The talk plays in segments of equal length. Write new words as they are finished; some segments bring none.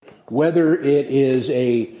whether it is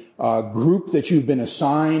a group that you've been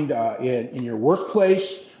assigned in your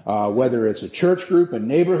workplace, whether it's a church group, a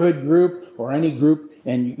neighborhood group, or any group,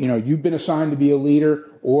 and you've been assigned to be a leader,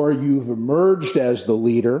 or you've emerged as the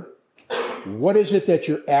leader. What is it that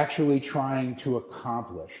you're actually trying to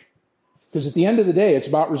accomplish? Because at the end of the day, it's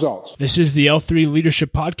about results. This is the L3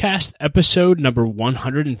 Leadership Podcast, episode number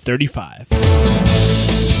 135.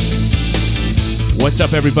 What's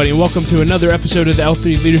up, everybody, and welcome to another episode of the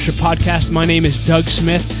L3 Leadership Podcast. My name is Doug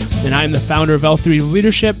Smith, and I am the founder of L3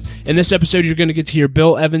 Leadership. In this episode, you're going to get to hear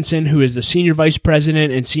Bill Evanson, who is the Senior Vice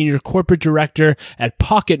President and Senior Corporate Director at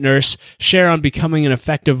Pocket Nurse, share on becoming an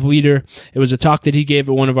effective leader. It was a talk that he gave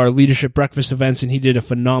at one of our leadership breakfast events, and he did a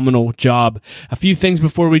phenomenal job. A few things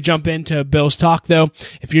before we jump into Bill's talk, though.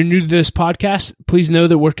 If you're new to this podcast, please know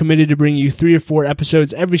that we're committed to bringing you 3 or 4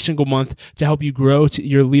 episodes every single month to help you grow to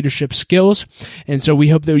your leadership skills. And so we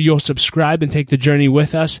hope that you'll subscribe and take the journey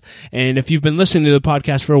with us. And if you've been listening to the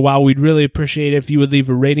podcast for a while, we'd really appreciate it if you would leave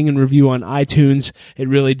a rating and review on iTunes. It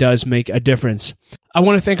really does make a difference. I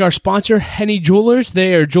want to thank our sponsor, Henny Jewelers.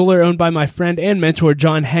 They are a jeweler owned by my friend and mentor,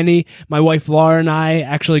 John Henny. My wife, Laura, and I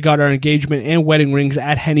actually got our engagement and wedding rings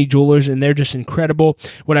at Henny Jewelers, and they're just incredible.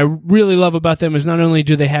 What I really love about them is not only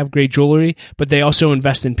do they have great jewelry, but they also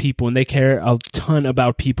invest in people, and they care a ton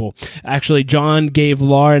about people. Actually, John gave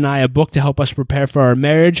Laura and I a book to help us prepare for our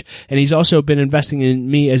marriage, and he's also been investing in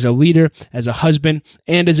me as a leader, as a husband,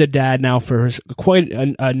 and as a dad now for quite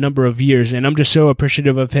a number of years, and I'm just so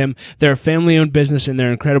appreciative of him. They're a family-owned business, and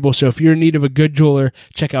they're incredible. So if you're in need of a good jeweler,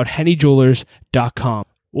 check out hennyjewelers.com.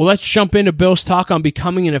 Well, let's jump into Bill's talk on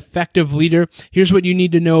becoming an effective leader. Here's what you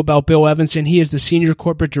need to know about Bill Evanson. He is the Senior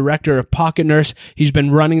Corporate Director of Pocket Nurse. He's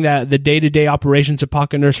been running the day-to-day operations of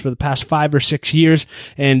Pocket Nurse for the past 5 or 6 years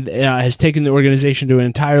and has taken the organization to an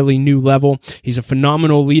entirely new level. He's a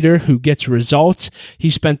phenomenal leader who gets results. He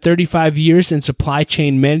spent 35 years in supply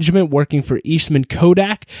chain management working for Eastman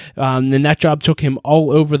Kodak, and that job took him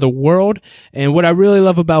all over the world. And what I really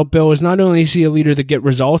love about Bill is not only is he a leader that gets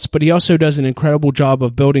results, but he also does an incredible job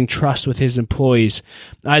of building trust with his employees.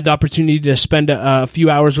 I had the opportunity to spend a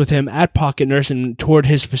few hours with him at Pocket Nurse and toured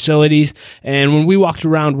his facilities. And when we walked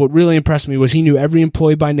around, what really impressed me was he knew every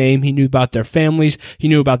employee by name. He knew about their families. He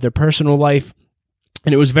knew about their personal life.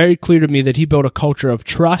 And it was very clear to me that he built a culture of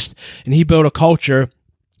trust, and he built a culture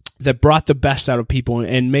that brought the best out of people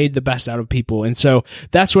and made the best out of people. And so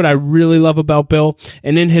that's what I really love about Bill.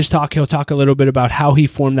 And in his talk, he'll talk a little bit about how he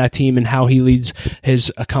formed that team and how he leads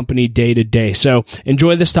his company day to day. So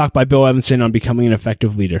enjoy this talk by Bill Evanson on becoming an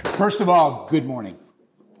effective leader. First of all, good morning.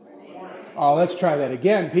 Oh, let's try that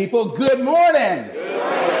again, people. Good morning. Good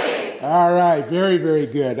morning. All right. Very, very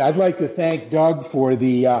good. I'd like to thank Doug for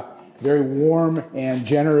the very warm and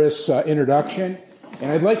generous introduction.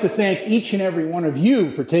 And I'd like to thank each and every one of you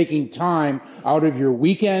for taking time out of your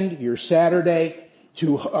weekend, your Saturday,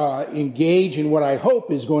 to engage in what I hope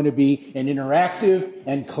is going to be an interactive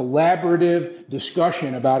and collaborative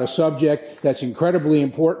discussion about a subject that's incredibly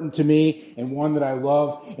important to me and one that I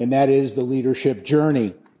love, and that is the leadership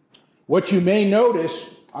journey. What you may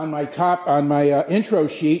notice on my intro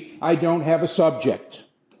sheet, I don't have a subject.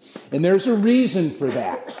 And there's a reason for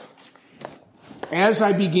that. As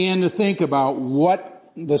I began to think about what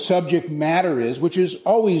the subject matter is, which is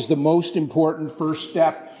always the most important first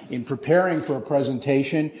step in preparing for a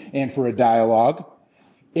presentation and for a dialogue,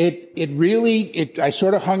 I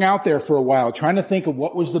sort of hung out there for a while trying to think of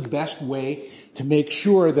what was the best way to make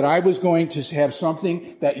sure that I was going to have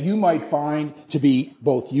something that you might find to be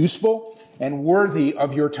both useful and worthy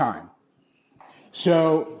of your time.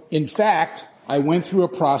 So, in fact, I went through a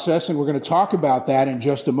process, and we're going to talk about that in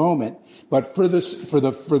just a moment. But for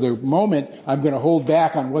the moment, I'm going to hold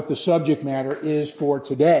back on what the subject matter is for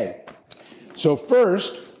today. So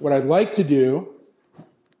first, what I'd like to do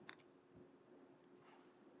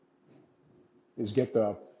is get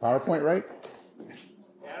the PowerPoint right. Yeah,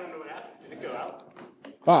 I don't know what happened. Did it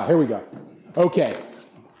go out? Here we go. Okay.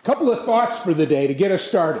 A couple of thoughts for the day to get us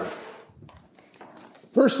started.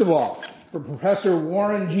 First of all, from Professor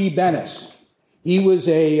Warren G. Bennis. He was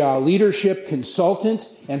a leadership consultant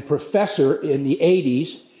and professor in the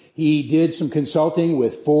 80s. He did some consulting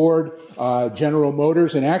with Ford, General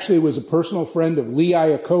Motors, and actually was a personal friend of Lee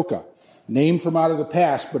Iacocca, name from out of the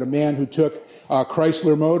past, but a man who took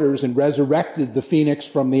Chrysler Motors and resurrected the phoenix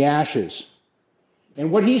from the ashes. And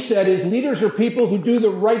what he said is leaders are people who do the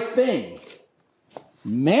right thing.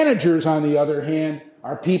 Managers, on the other hand,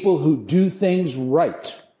 are people who do things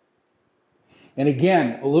right. And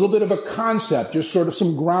again, a little bit of a concept, just sort of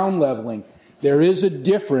some ground leveling. There is a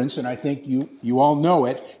difference, and I think you all know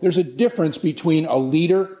it. There's a difference between a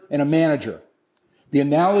leader and a manager. The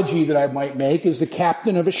analogy that I might make is the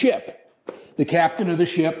captain of a ship. The captain of the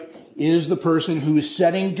ship is the person who is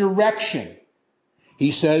setting direction.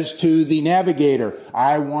 He says to the navigator,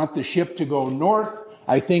 I want the ship to go north.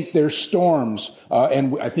 I think there's storms,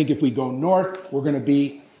 and I think if we go north, we're going to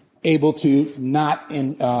be able to not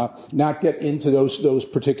get into those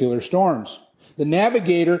particular storms. The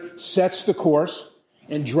navigator sets the course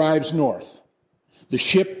and drives north. The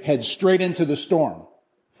ship heads straight into the storm.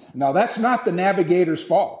 Now, that's not the navigator's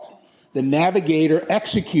fault. The navigator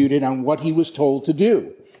executed on what he was told to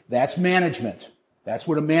do. That's management. That's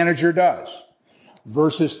what a manager does.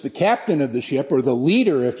 Versus the captain of the ship, or the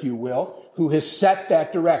leader, if you will, who has set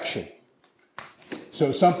that direction.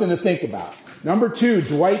 So something to think about. Number 2,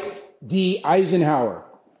 Dwight D. Eisenhower,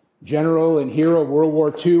 general and hero of World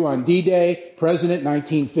War II on D-Day, president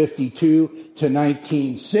 1952 to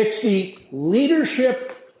 1960.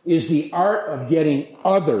 Leadership is the art of getting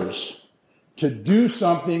others to do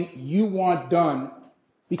something you want done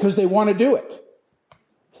because they want to do it.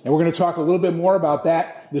 And we're going to talk a little bit more about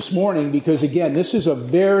that this morning because, again, this is a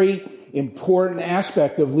very important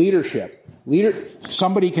aspect of leadership.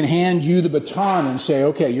 Somebody can hand you the baton and say,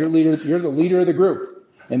 okay, you're the leader of the group.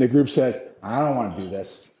 And the group says, I don't want to do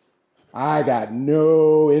this. I got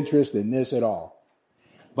no interest in this at all.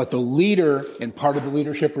 But the leader and part of the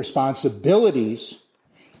leadership responsibilities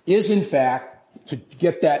is, in fact, to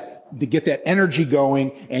get that energy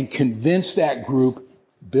going and convince that group,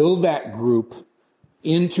 build that group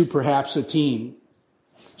into perhaps a team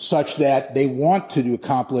such that they want to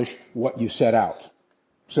accomplish what you set out.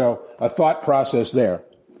 So a thought process there.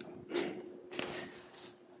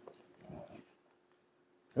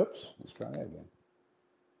 Oops, let's try that again.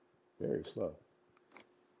 Very slow.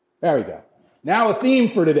 There we go. Now a theme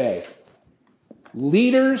for today.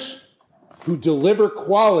 Leaders who deliver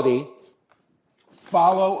quality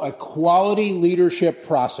follow a quality leadership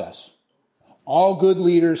process. All good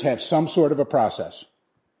leaders have some sort of a process.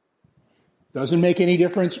 Doesn't make any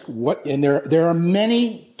difference and there are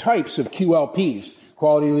many types of QLPs,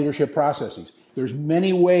 quality leadership processes. There's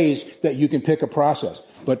many ways that you can pick a process.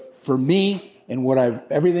 But for me, and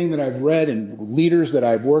everything that I've read and leaders that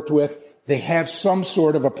I've worked with, they have some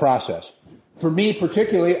sort of a process. For me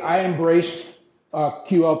particularly, I embraced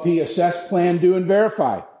QLP, assess, plan, do, and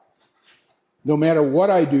verify. No matter what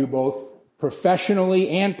I do, both professionally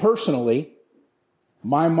and personally,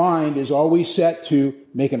 my mind is always set to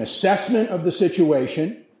make an assessment of the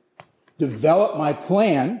situation, develop my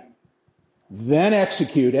plan, then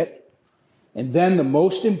execute it, and then the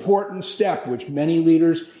most important step, which many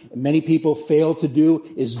leaders and many people fail to do,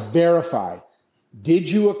 is verify. Did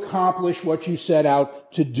you accomplish what you set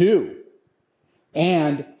out to do?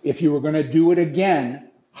 And if you were going to do it again,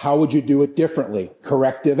 how would you do it differently?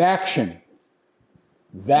 Corrective action.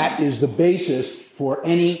 That is the basis for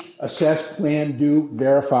any assess, plan, do,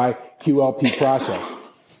 verify QLP process.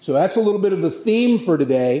 So that's a little bit of the theme for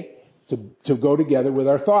today to go together with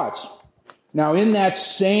our thoughts. Now, in that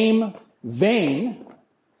same vein,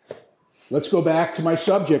 let's go back to my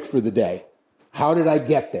subject for the day. How did I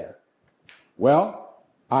get there? Well,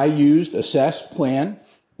 I used assess, plan,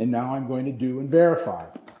 and now I'm going to do and verify.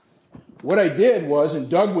 What I did was, and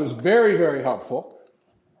Doug was very, very helpful,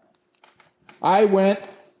 I went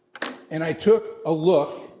and I took a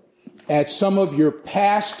look at some of your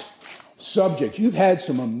past subjects. You've had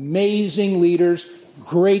some amazing leaders,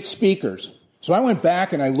 great speakers. So I went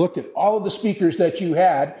back and I looked at all of the speakers that you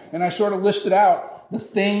had, and I sort of listed out the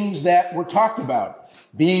things that were talked about.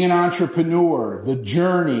 Being an entrepreneur, the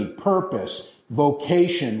journey, purpose,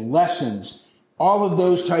 vocation, lessons, all of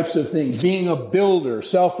those types of things. Being a builder,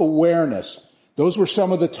 self-awareness. Those were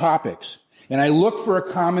some of the topics. And I looked for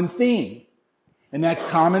a common theme. And that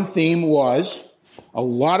common theme was a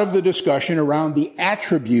lot of the discussion around the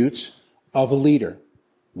attributes of a leader.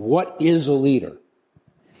 What is a leader?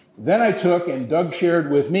 Then I took, and Doug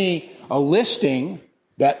shared with me, a listing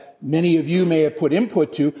that many of you may have put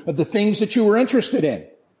input to of the things that you were interested in.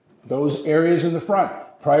 Those areas in the front.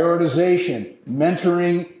 Prioritization,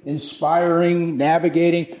 mentoring, inspiring,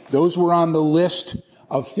 navigating. Those were on the list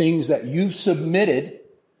of things that you've submitted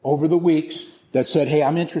over the weeks that said, hey,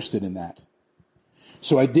 I'm interested in that.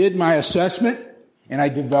 So I did my assessment, and I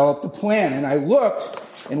developed a plan. And I looked,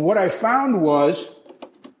 and what I found was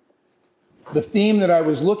the theme that I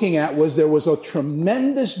was looking at was there was a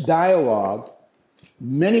tremendous dialogue,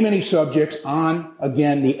 many, many subjects on,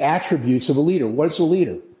 again, the attributes of a leader. What's a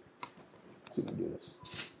leader? Let's see if I can do this.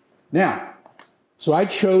 Now, so I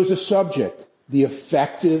chose a subject, the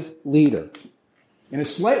effective leader. And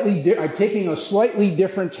I'm taking a slightly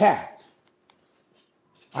different tack.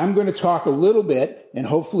 I'm going to talk a little bit, and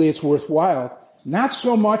hopefully it's worthwhile, not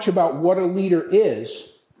so much about what a leader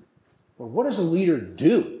is, but what does a leader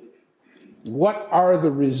do? What are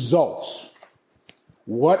the results?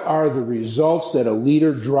 What are the results that a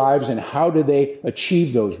leader drives, and how do they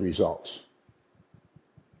achieve those results?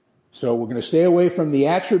 So we're going to stay away from the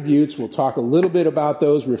attributes. We'll talk a little bit about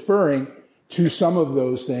those, referring to some of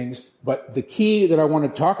those things. But the key that I want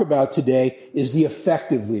to talk about today is the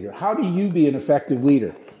effective leader. How do you be an effective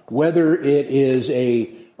leader? Whether it is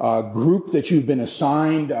a group that you've been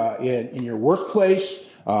assigned in your workplace,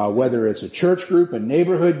 whether it's a church group, a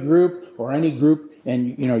neighborhood group, or any group,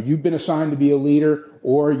 and you've been assigned to be a leader,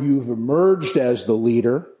 or you've emerged as the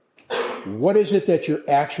leader, what is it that you're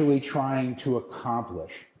actually trying to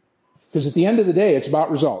accomplish? Because at the end of the day, it's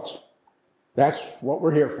about results. That's what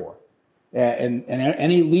we're here for. And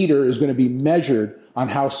any leader is going to be measured on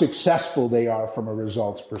how successful they are from a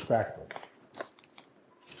results perspective.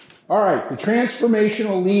 All right, the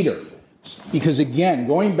transformational leader. Because again,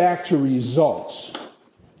 going back to results,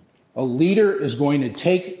 a leader is going to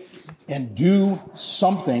take and do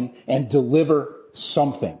something and deliver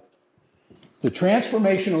something. The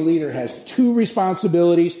transformational leader has two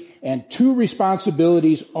responsibilities, and two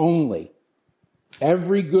responsibilities only.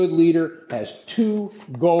 Every good leader has two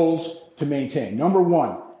goals to maintain. Number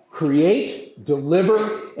one, create, deliver,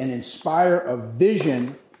 and inspire a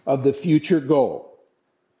vision of the future goal.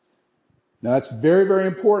 Now that's very, very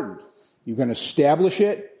important. You can establish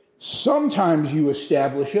it. Sometimes you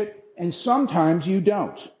establish it, and sometimes you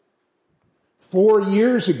don't. 4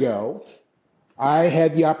 years ago, I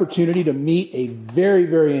had the opportunity to meet a very,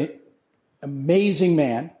 very amazing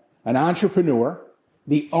man, an entrepreneur,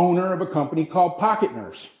 the owner of a company called Pocket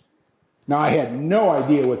Nurse. Now, I had no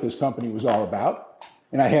idea what this company was all about,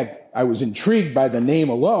 and I was intrigued by the name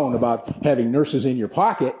alone about having nurses in your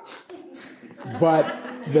pocket. But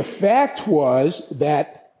the fact was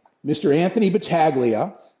that Mr. Anthony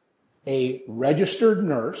Battaglia, a registered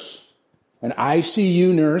nurse, an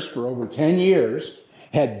ICU nurse for over 10 years,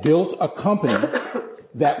 had built a company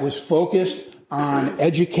that was focused on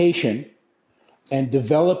education and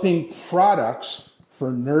developing products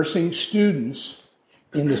for nursing students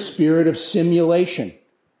in the spirit of simulation.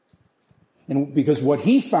 And because what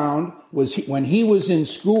he found was when he was in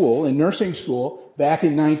school, in nursing school, back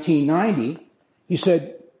in 1990, he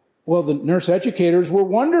said, well, the nurse educators were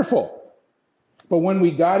wonderful. But when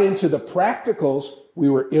we got into the practicals, we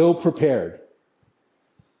were ill prepared.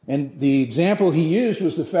 And the example he used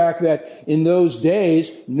was the fact that in those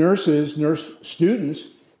days, nurse students,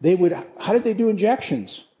 how did they do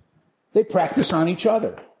injections? They practice on each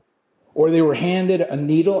other. Or they were handed a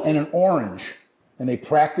needle and an orange, and they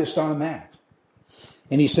practiced on that.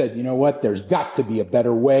 And he said, you know what, there's got to be a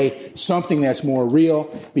better way, something that's more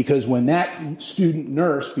real, because when that student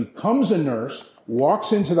nurse becomes a nurse,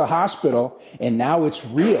 walks into the hospital, and now it's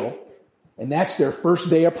real, and that's their first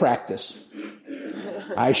day of practice.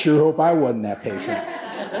 I sure hope I wasn't that patient.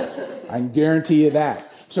 I can guarantee you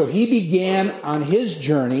that. So he began on his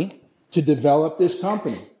journey to develop this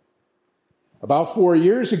company. About 4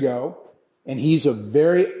 years ago, and he's a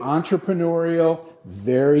very entrepreneurial,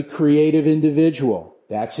 very creative individual.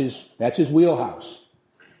 That's his wheelhouse.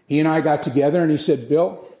 He and I got together and he said,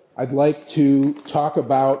 Bill, I'd like to talk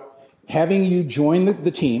about having you join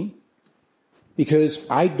the team because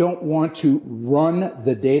I don't want to run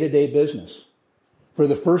the day-to-day business. For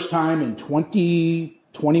the first time in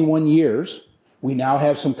 21 years, we now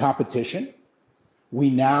have some competition. We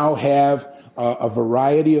now have a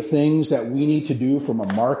variety of things that we need to do from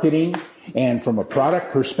a marketing and from a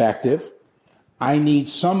product perspective. I need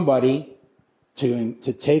somebody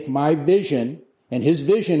to take my vision, and his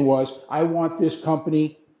vision was, I want this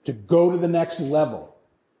company to go to the next level.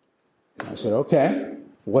 And I said, okay,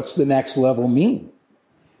 what's the next level mean?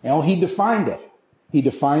 And he defined it. He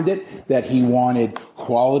defined it that he wanted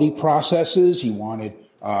quality processes, he wanted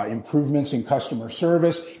improvements in customer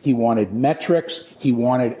service, he wanted metrics, he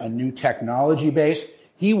wanted a new technology base,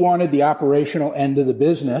 he wanted the operational end of the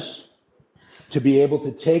business to be able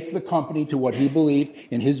to take the company to what he believed,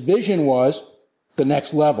 and his vision was the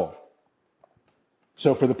next level.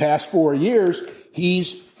 So for the past 4 years,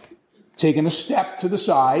 he's taken a step to the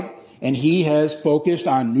side, and he has focused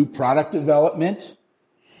on new product development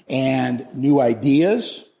and new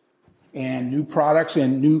ideas and new products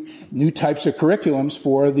and new types of curriculums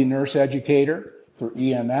for the nurse educator, for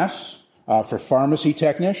EMS, for pharmacy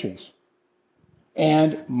technicians.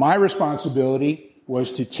 And my responsibility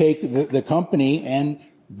was to take the company and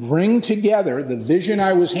bring together the vision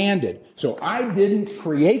I was handed. So I didn't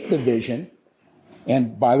create the vision.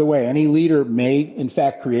 And by the way, any leader may, in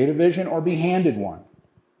fact, create a vision or be handed one.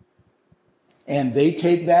 And they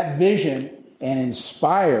take that vision and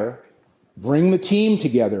inspire, bring the team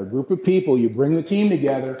together, a group of people, you bring the team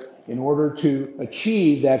together in order to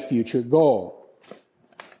achieve that future goal.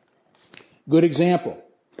 Good example.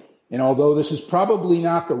 And although this is probably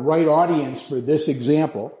not the right audience for this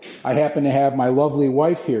example, I happen to have my lovely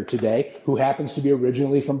wife here today, who happens to be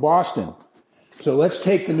originally from Boston. So let's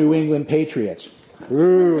take the New England Patriots.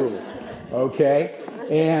 Ooh, okay.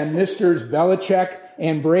 And Mr. Belichick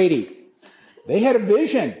and Brady. They had a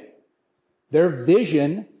vision. Their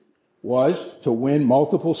vision was to win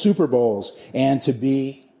multiple Super Bowls and to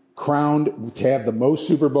be crowned, to have the most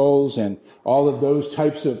Super Bowls and all of those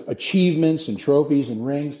types of achievements and trophies and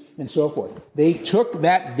rings and so forth. They took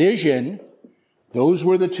that vision, those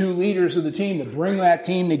were the two leaders of the team, to bring that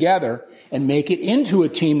team together and make it into a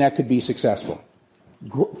team that could be successful.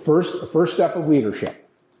 First step of leadership.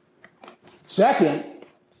 Second,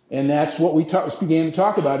 and that's what we began to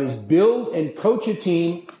talk about, is build and coach a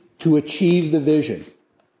team to achieve the vision.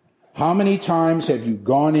 How many times have you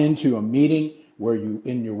gone into a meeting where you,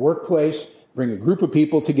 in your workplace, bring a group of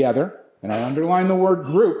people together, and I underline the word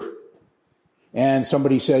group, and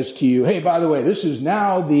somebody says to you, hey, by the way, this is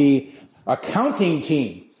now the accounting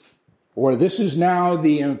team, or this is now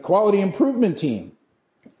the quality improvement team,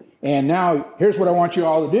 and now here's what I want you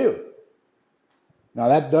all to do. Now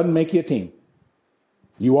that doesn't make you a team.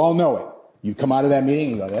 You all know it. You come out of that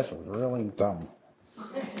meeting and you go, that's really dumb.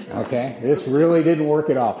 Okay? This really didn't work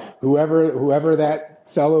at all. Whoever that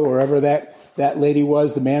fellow or whoever that lady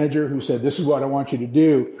was, the manager who said, this is what I want you to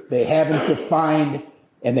do, they haven't defined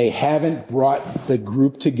and they haven't brought the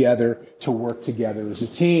group together to work together as a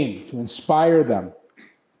team, to inspire them,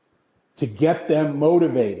 to get them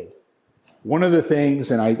motivated. One of the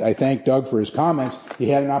things, and I thank Doug for his comments, he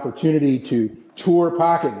had an opportunity to tour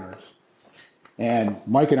Pocket Nurse. And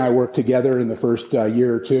Mike and I worked together in the first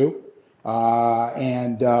year or two.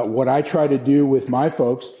 What I try to do with my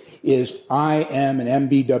folks is I am an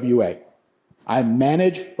MBWA. I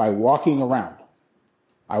manage by walking around.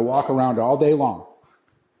 I walk around all day long.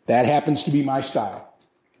 That happens to be my style.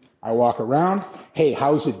 I walk around. Hey,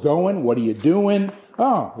 how's it going? What are you doing?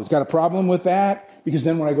 Oh, he's got a problem with that. Because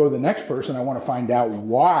then when I go to the next person, I want to find out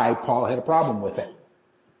why Paul had a problem with it.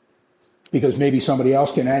 Because maybe somebody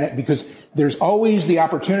else can add it. Because there's always the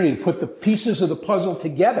opportunity to put the pieces of the puzzle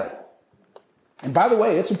together. And by the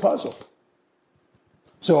way, it's a puzzle.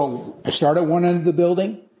 So I start at one end of the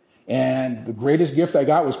building, and the greatest gift I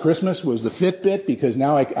got was Christmas, was the Fitbit, because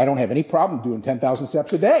now I don't have any problem doing 10,000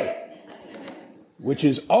 steps a day, which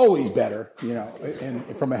is always better,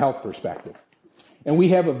 from a health perspective. And we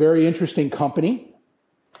have a very interesting company.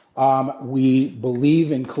 We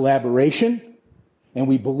believe in collaboration, and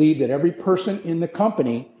we believe that every person in the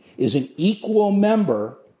company is an equal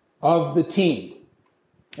member of the team.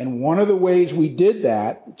 And one of the ways we did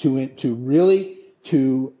that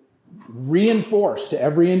to reinforce to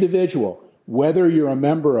every individual, whether you're a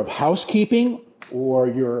member of housekeeping or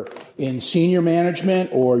you're in senior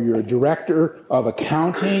management or you're a director of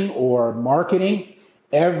accounting or marketing,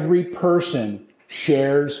 every person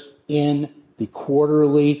shares in the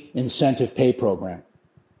quarterly incentive pay program.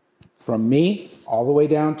 From me all the way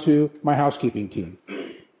down to my housekeeping team.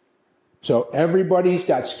 So everybody's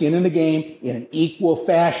got skin in the game in an equal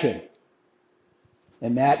fashion.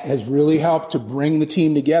 And that has really helped to bring the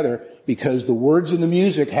team together, because the words and the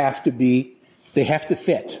music have to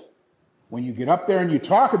fit. When you get up there and you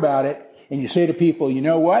talk about it and you say to people, you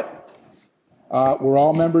know what? We're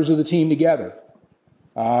all members of the team together.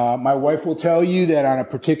 My wife will tell you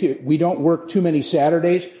that we don't work too many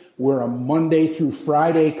Saturdays. We're a Monday through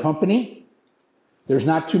Friday company. There's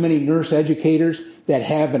not too many nurse educators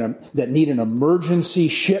that need an emergency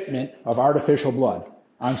shipment of artificial blood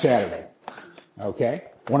on Saturday. Okay?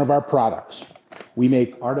 One of our products. We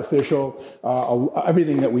make artificial,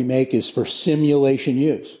 everything that we make is for simulation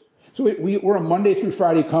use. So we're a Monday through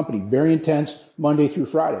Friday company, very intense Monday through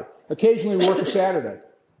Friday. Occasionally we work a Saturday.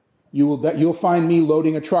 You'll find me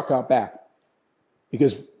loading a truck out back,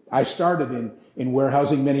 because I started in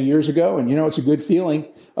warehousing many years ago, and it's a good feeling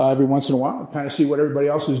every once in a while to kind of see what everybody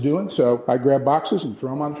else is doing. So I grab boxes and throw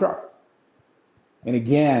them on the truck. And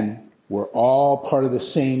again, we're all part of the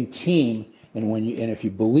same team. And if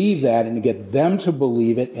you believe that and you get them to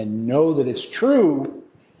believe it and know that it's true,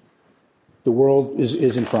 the world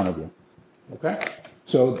is in front of you. Okay?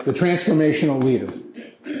 So the transformational leader.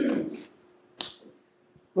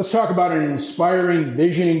 Let's talk about an inspiring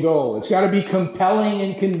vision and goal. It's got to be compelling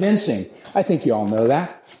and convincing. I think you all know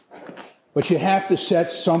that. But you have to set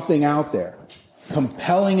something out there.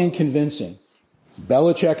 Compelling and convincing.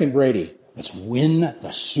 Belichick and Brady. Let's win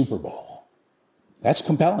the Super Bowl. That's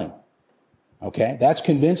compelling. Okay? That's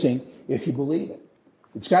convincing if you believe it.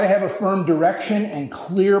 It's got to have a firm direction and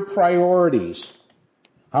clear priorities.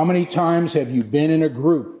 How many times have you been in a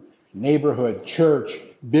group, neighborhood, church,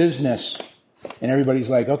 business, and everybody's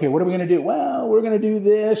like, okay, what are we going to do? Well, we're going to do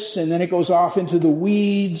this, and then it goes off into the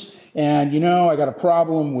weeds, and I got a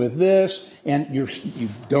problem with this, and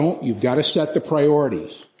you've got to set the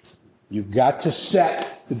priorities. You've got to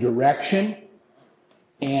set the direction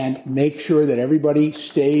and make sure that everybody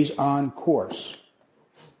stays on course.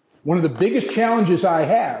 One of the biggest challenges I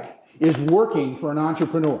have is working for an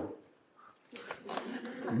entrepreneur.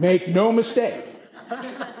 Make no mistake.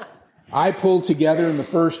 I pulled together in the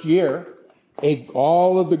first year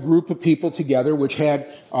all of the group of people together, which had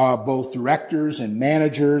both directors and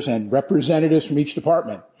managers and representatives from each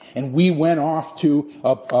department. And we went off to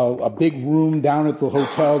a big room down at the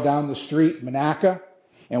hotel down the street, Monaca,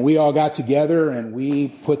 and we all got together and we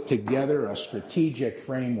put together a strategic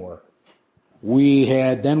framework. We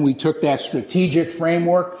took that strategic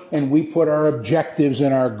framework and we put our objectives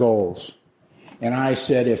and our goals. And I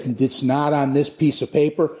said, if it's not on this piece of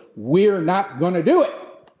paper, we're not going to do it.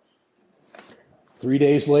 3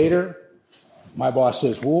 days later, my boss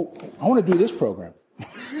says, well, I want to do this program.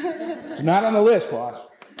 It's not on the list, boss.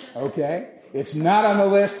 Okay? It's not on the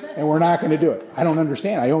list, and we're not going to do it. I don't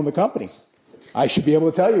understand. I own the company. I should be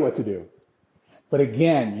able to tell you what to do. But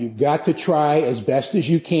again, you've got to try as best as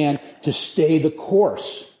you can to stay the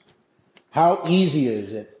course. How easy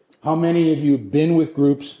is it? How many of you have been with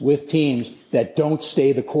groups, with teams that don't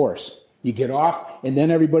stay the course? You get off, and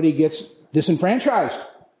then everybody gets disenfranchised.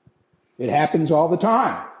 It happens all the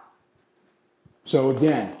time. So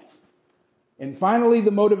again, and finally,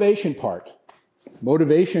 the motivation part.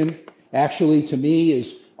 Motivation, actually, to me,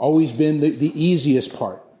 has always been the easiest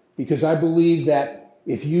part, because I believe that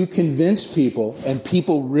if you convince people and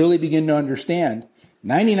people really begin to understand,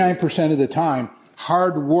 99% of the time,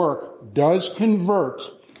 hard work does convert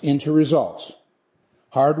into results.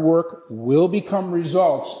 Hard work will become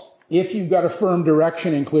results if you've got a firm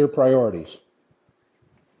direction and clear priorities.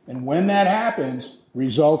 And when that happens,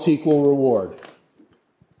 results equal reward.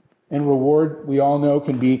 And reward, we all know,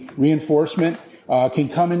 can be reinforcement, can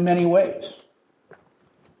come in many ways.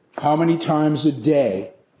 How many times a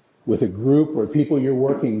day with a group or people you're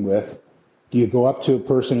working with do you go up to a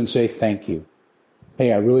person and say, thank you?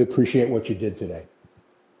 Hey, I really appreciate what you did today.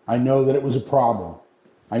 I know that it was a problem.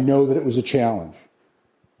 I know that it was a challenge.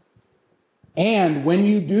 And when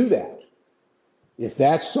you do that, if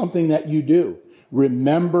that's something that you do,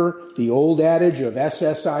 remember the old adage of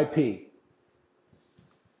SSIP.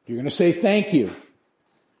 If you're going to say thank you,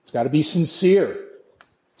 it's got to be sincere.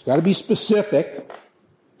 It's got to be specific.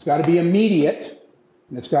 It's got to be immediate.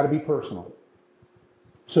 And it's got to be personal.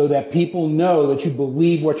 So that people know that you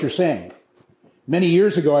believe what you're saying. Many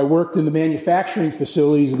years ago, I worked in the manufacturing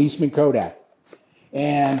facilities of Eastman Kodak.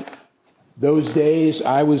 And those days,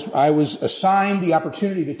 I was assigned the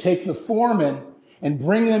opportunity to take the foreman and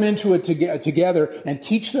bring them into it together and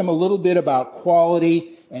teach them a little bit about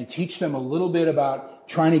quality and teach them a little bit about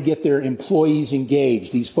trying to get their employees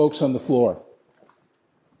engaged, these folks on the floor.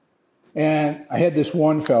 And I had this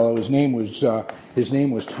one fellow, his name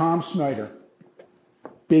was Tom Snyder,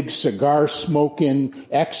 big cigar smoking,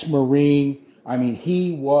 ex-Marine. I mean,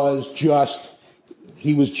 he was just,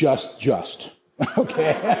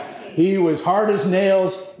 okay? He was hard as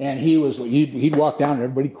nails, and he'd walk down and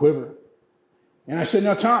everybody quiver. And I said,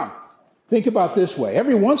 now, Tom, think about this way.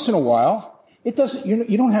 Every once in a while,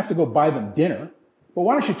 you don't have to go buy them dinner, but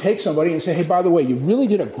why don't you take somebody and say, hey, by the way, you really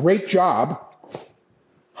did a great job.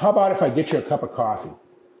 How about if I get you a cup of coffee?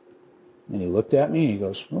 And he looked at me and he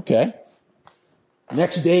goes, okay.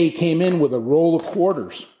 Next day, he came in with a roll of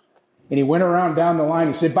quarters. And he went around down the line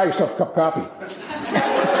and said, buy yourself a cup of coffee.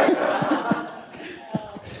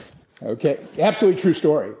 Okay, absolutely true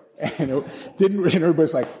story. And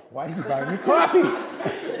everybody's like, why is he buying me coffee?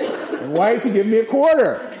 And why is he giving me a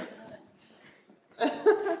quarter?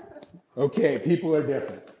 Okay, people are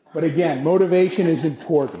different. But again, motivation is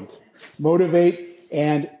important. Motivate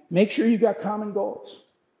and make sure you've got common goals.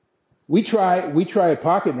 We try at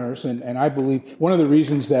Pocket Nurse, and I believe one of the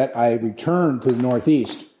reasons that I returned to the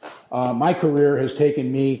Northeast, my career has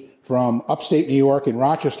taken me from upstate New York in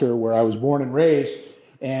Rochester, where I was born and raised,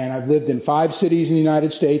 and I've lived in 5 cities in the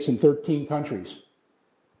United States and 13 countries.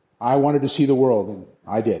 I wanted to see the world, and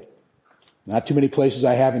I did. Not too many places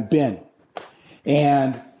I haven't been.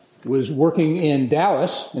 And was working in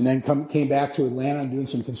Dallas and then came back to Atlanta and doing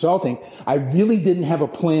some consulting. I really didn't have a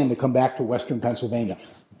plan to come back to Western Pennsylvania.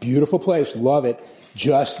 Beautiful place, love it.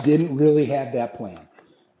 Just didn't really have that plan.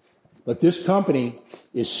 But this company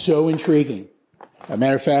is so intriguing. As a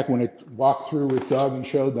matter of fact, when I walked through with Doug and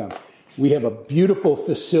showed them, we have a beautiful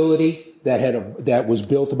facility that was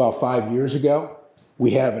built about 5 years ago.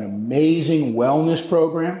 We have an amazing wellness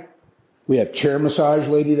program. We have chair massage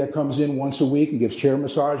lady that comes in once a week and gives chair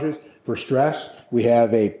massages for stress. We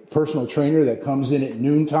have a personal trainer that comes in at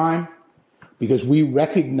noontime because we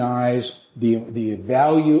recognize the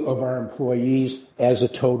value of our employees as a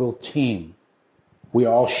total team. We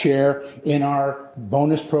all share in our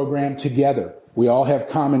bonus program together. We all have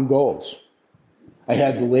common goals. I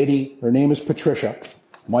had the lady, her name is Patricia.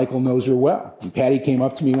 Michael knows her well. And Patty came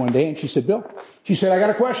up to me one day and she said, Bill, she said, I got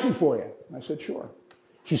a question for you. I said, sure.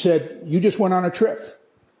 She said, you just went on a trip.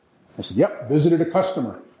 I said, yep, visited a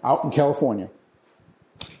customer out in California.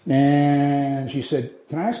 And she said,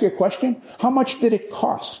 can I ask you a question? How much did it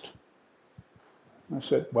cost? I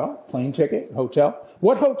said, well, plane ticket, hotel.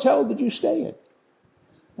 What hotel did you stay in?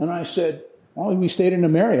 And I said, well, we stayed in a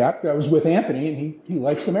Marriott. I was with Anthony, and he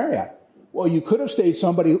likes the Marriott. Well, you could have stayed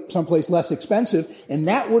someplace less expensive, and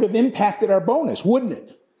that would have impacted our bonus, wouldn't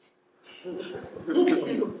it?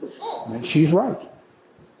 And she's right.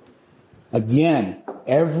 Again,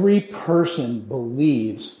 every person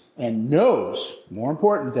believes and knows, more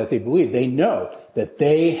important that they believe, they know that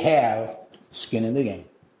they have skin in the game,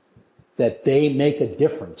 that they make a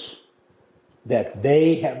difference, that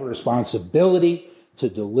they have a responsibility to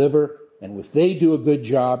deliver, and if they do a good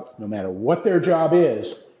job, no matter what their job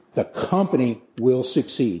is, the company will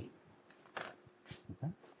succeed.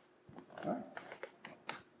 Okay? All right.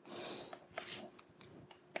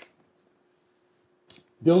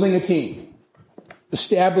 Building a team.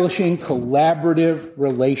 Establishing collaborative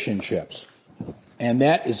relationships. And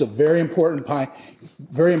that is a very important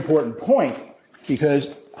point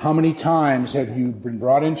because how many times have you been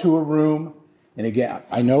brought into a room? And again,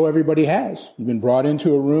 I know everybody has. You've been brought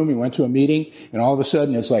into a room, you went to a meeting, and all of a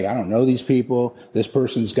sudden it's like, I don't know these people. This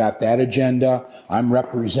person's got that agenda. I'm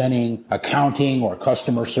representing accounting or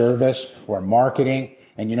customer service or marketing.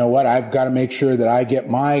 And you know what? I've got to make sure that I get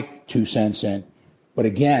my 2 cents in. But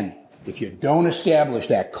again, if you don't establish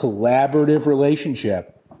that collaborative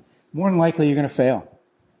relationship, more than likely you're going to fail.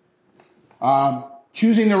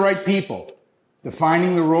 Choosing the right people,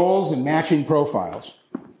 defining the roles and matching profiles.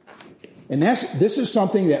 And this is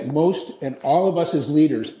something that most and all of us as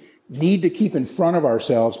leaders need to keep in front of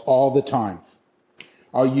ourselves all the time.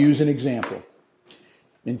 I'll use an example.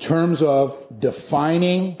 In terms of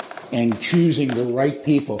defining and choosing the right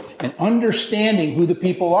people and understanding who the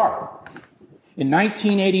people are. In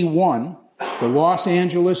 1981, the Los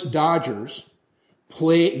Angeles Dodgers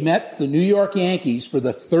met the New York Yankees for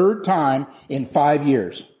the third time in 5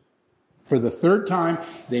 years. For the third time,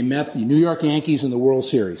 they met the New York Yankees in the World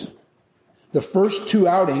Series. The first 2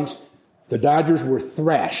 outings, the Dodgers were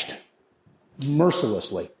thrashed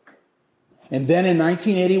mercilessly. And then in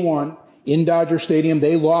 1981, in Dodger Stadium,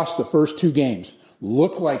 they lost the first 2 games.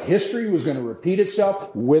 Looked like history was going to repeat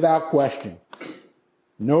itself without question.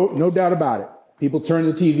 No doubt about it. People turned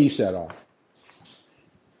the TV set off.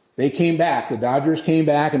 They came back. The Dodgers came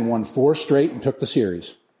back and won 4 straight and took the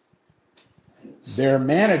series. Their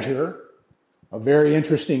manager, a very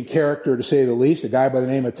interesting character to say the least, a guy by the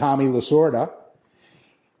name of Tommy Lasorda.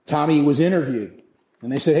 Tommy was interviewed,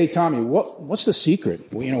 and they said, "Hey, Tommy, what's the secret?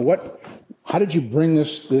 Well, how did you bring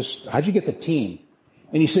this? How'd you get the team?"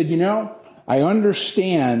 And he said, I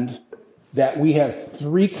understand that we have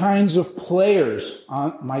 3 kinds of players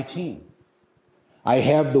on my team. I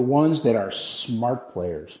have the ones that are smart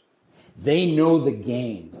players. They know the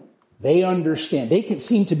game. They understand. They can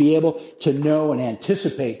seem to be able to know and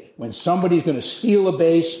anticipate when somebody's going to steal a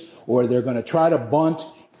base or they're going to try to bunt.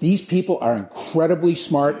 These people are incredibly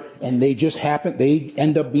smart, and they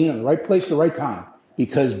end up being in the right place at the right time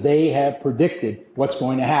because they have predicted what's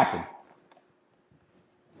going to happen.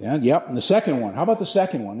 And the second one. How about the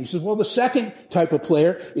second one? He says, well, the second type of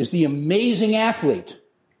player is the amazing athlete.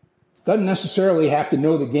 Doesn't necessarily have to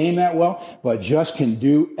know the game that well, but just can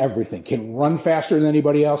do everything. Can run faster than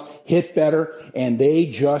anybody else, hit better, and they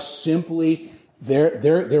just simply,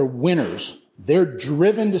 they're winners. They're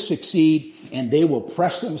driven to succeed, and they will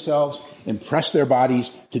press themselves and press their bodies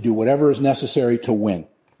to do whatever is necessary to win.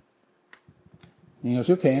 And he goes,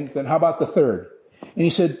 okay, and then how about the third? And he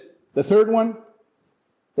said, the third one,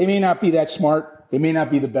 they may not be that smart. They may not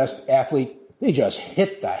be the best athlete. They just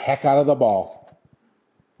hit the heck out of the ball.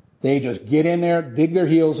 They just get in there, dig their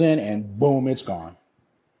heels in, and boom, it's gone.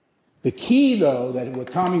 The key, though, that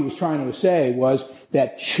what Tommy was trying to say was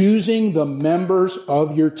that choosing the members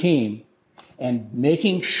of your team and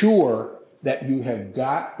making sure that you have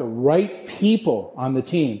got the right people on the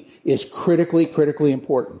team is critically, critically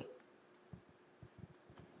important.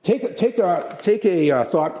 take a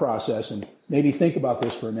thought process and maybe think about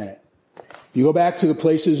this for a minute. You go back to the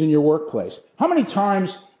places in your workplace. How many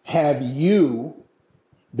times have you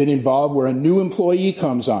been involved where a new employee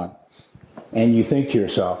comes on and you think to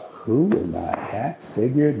yourself, who in the heck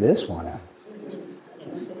figured this one out?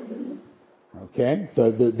 Okay?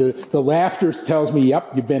 The laughter tells me,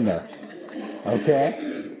 yep, you've been there.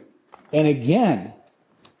 Okay? And again,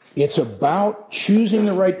 it's about choosing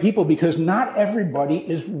the right people because not everybody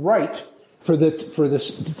is right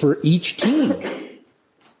for each team.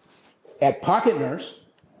 At Pocket Nurse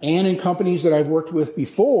and in companies that I've worked with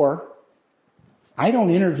before, I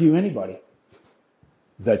don't interview anybody.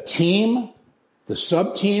 The team, the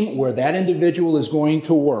sub-team where that individual is going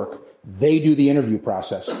to work, they do the interview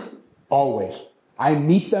process. Always. I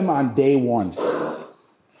meet them on day one.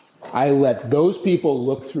 I let those people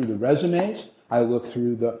look through the resumes. We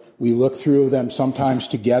look through them sometimes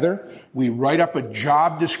together. We write up a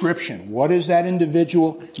job description. What does that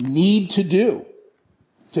individual need to do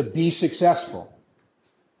to be successful?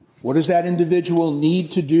 What does that individual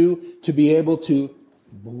need to do to be able to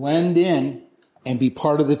blend in and be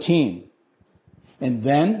part of the team? And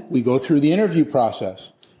then we go through the interview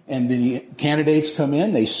process. And the candidates come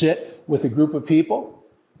in, they sit with a group of people,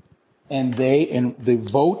 and the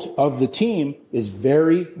vote of the team is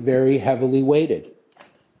very, very heavily weighted.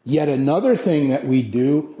 Yet another thing that we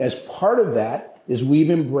do as part of that is we've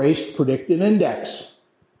embraced predictive index.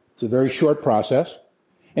 It's a very short process.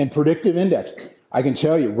 And predictive index, I can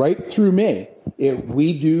tell you right through me,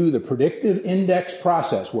 we do the predictive index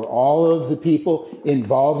process where all of the people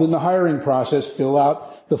involved in the hiring process fill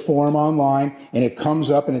out the form online, and it comes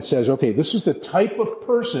up and it says, okay, this is the type of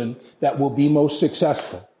person that will be most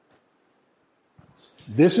successful.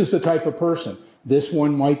 This is the type of person. This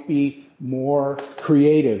one might be more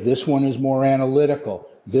creative. This one is more analytical.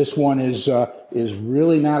 This one is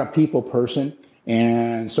really not a people person,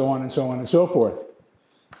 and so on and so on and so forth.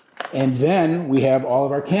 And then we have all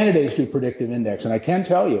of our candidates do predictive index. And I can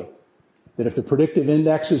tell you that if the predictive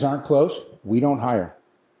indexes aren't close, we don't hire.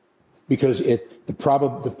 Because the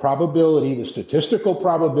probability, the statistical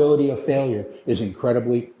probability of failure is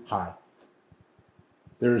incredibly high.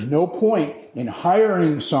 There is no point in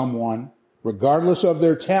hiring someone, regardless of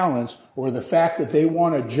their talents or the fact that they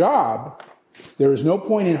want a job, there is no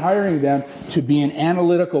point in hiring them to be an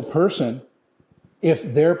analytical person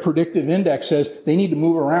if their predictive index says they need to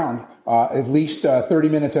move around at least 30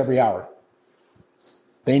 minutes every hour.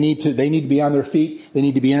 They need to be on their feet. They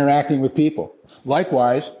need to be interacting with people.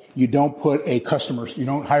 Likewise, you don't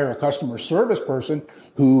hire a customer service person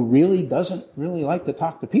who really doesn't really like to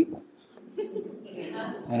talk to people.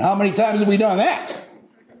 And how many times have we done that?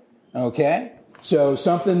 Okay? So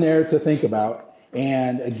something there to think about.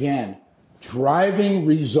 And again, driving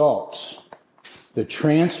results, the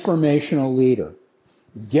transformational leader.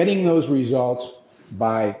 Getting those results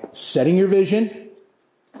by setting your vision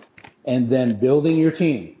and then building your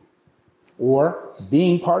team or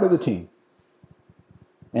being part of the team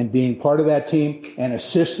and being part of that team and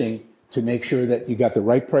assisting to make sure that you got the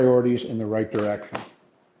right priorities in the right direction.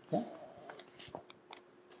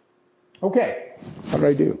 Okay. How did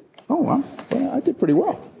I do? Oh, well, I did pretty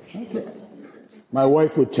well. Okay. My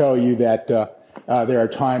wife would tell you that there are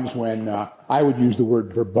times when I would use the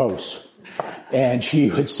word verbose. And she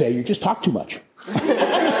would say, you just talk too much.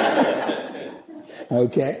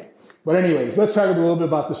 Okay? But anyways, let's talk a little bit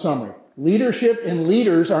about the summary. Leadership and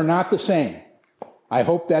leaders are not the same. I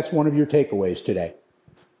hope that's one of your takeaways today.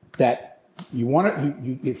 That if you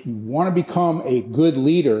want to become a good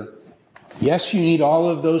leader, yes, you need all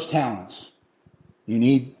of those talents. You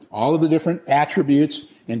need all of the different attributes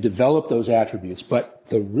and develop those attributes. But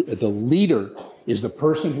the leader is the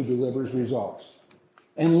person who delivers results.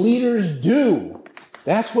 And leaders do.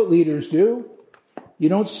 That's what leaders do. You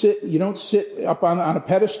don't sit up on a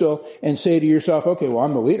pedestal and say to yourself, okay, well,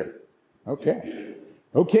 I'm the leader. Okay,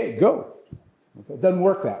 go. Okay. It doesn't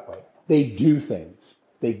work that way. They do things.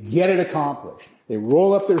 They get it accomplished. They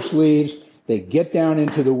roll up their sleeves. They get down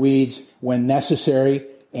into the weeds when necessary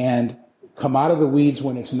and come out of the weeds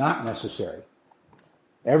when it's not necessary.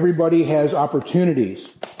 Everybody has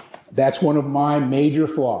opportunities. That's one of my major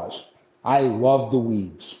flaws. I love the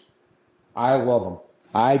weeds. I love them.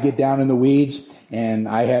 I get down in the weeds, and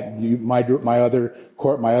I have my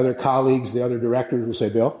other colleagues, the other directors will say,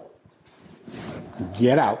 "Bill,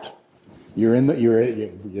 get out.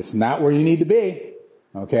 It's not where you need to be."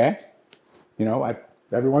 Okay,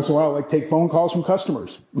 every once in a while I like to take phone calls from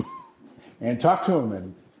customers and talk to them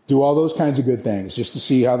and do all those kinds of good things just to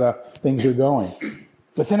see how the things are going.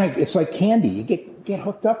 But then it's like candy. You get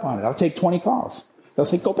hooked up on it. I'll take 20 calls. They'll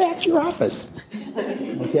say, go back to your office.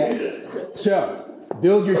 Okay? So,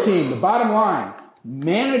 build your team. The bottom line,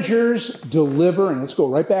 managers deliver, and let's go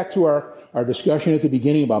right back to our discussion at the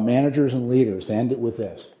beginning about managers and leaders to end it with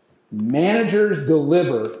this. Managers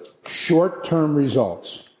deliver short-term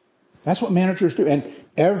results. That's what managers do. And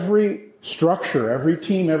every structure, every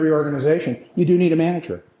team, every organization, you do need a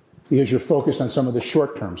manager because you're focused on some of the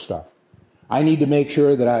short-term stuff. I need to make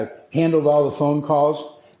sure that I've handled all the phone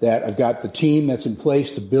calls, that I've got the team that's in place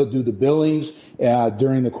to do the billings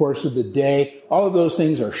during the course of the day. All of those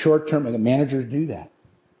things are short-term, and the managers do that.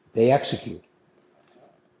 They execute.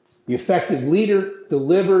 The effective leader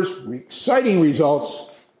delivers exciting results.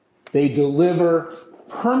 They deliver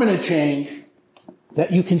permanent change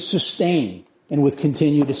that you can sustain and with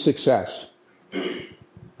continued success.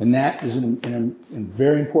 And that is a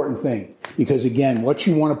very important thing because, again, what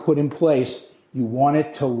you want to put in place, you want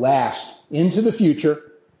it to last into the future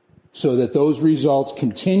so that those results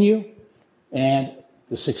continue and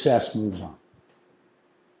the success moves on.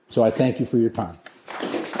 So I thank you for your time.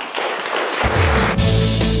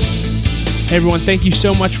 Hey everyone, thank you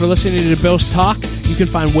so much for listening to Bill's talk. You can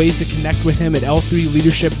find ways to connect with him at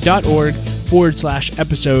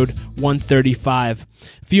l3leadership.org/episode 135.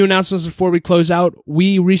 A few announcements before we close out.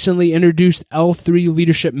 We recently introduced L3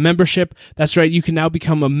 Leadership membership. That's right, you can now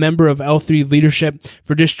become a member of L3 Leadership.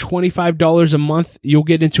 For just $25 a month, you'll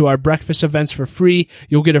get into our breakfast events for free.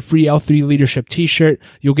 You'll get a free L3 Leadership t-shirt.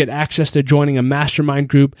 You'll get access to joining a mastermind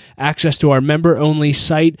group, access to our member-only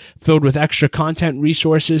site filled with extra content,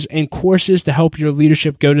 resources, and courses to help your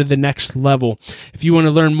leadership go to the next level. If you want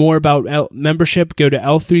to learn more about membership, go to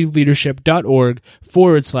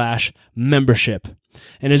l3leadership.org/membership.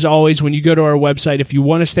 And as always, when you go to our website, if you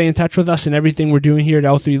want to stay in touch with us and everything we're doing here at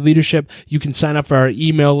L3 Leadership, you can sign up for our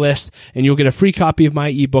email list and you'll get a free copy of my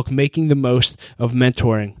ebook, Making the Most of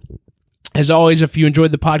Mentoring. As always, if you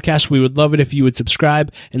enjoyed the podcast, we would love it if you would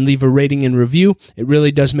subscribe and leave a rating and review. It really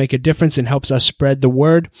does make a difference and helps us spread the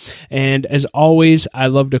word. And as always, I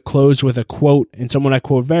love to close with a quote, and someone I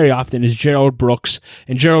quote very often is Gerald Brooks.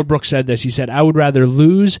 And Gerald Brooks said this. He said, I would rather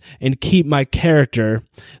lose and keep my character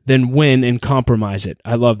than win and compromise it.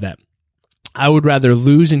 I love that. I would rather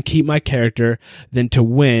lose and keep my character than to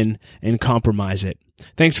win and compromise it.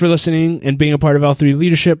 Thanks for listening and being a part of L3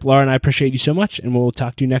 Leadership. Laura and I appreciate you so much, and we'll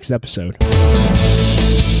talk to you next episode.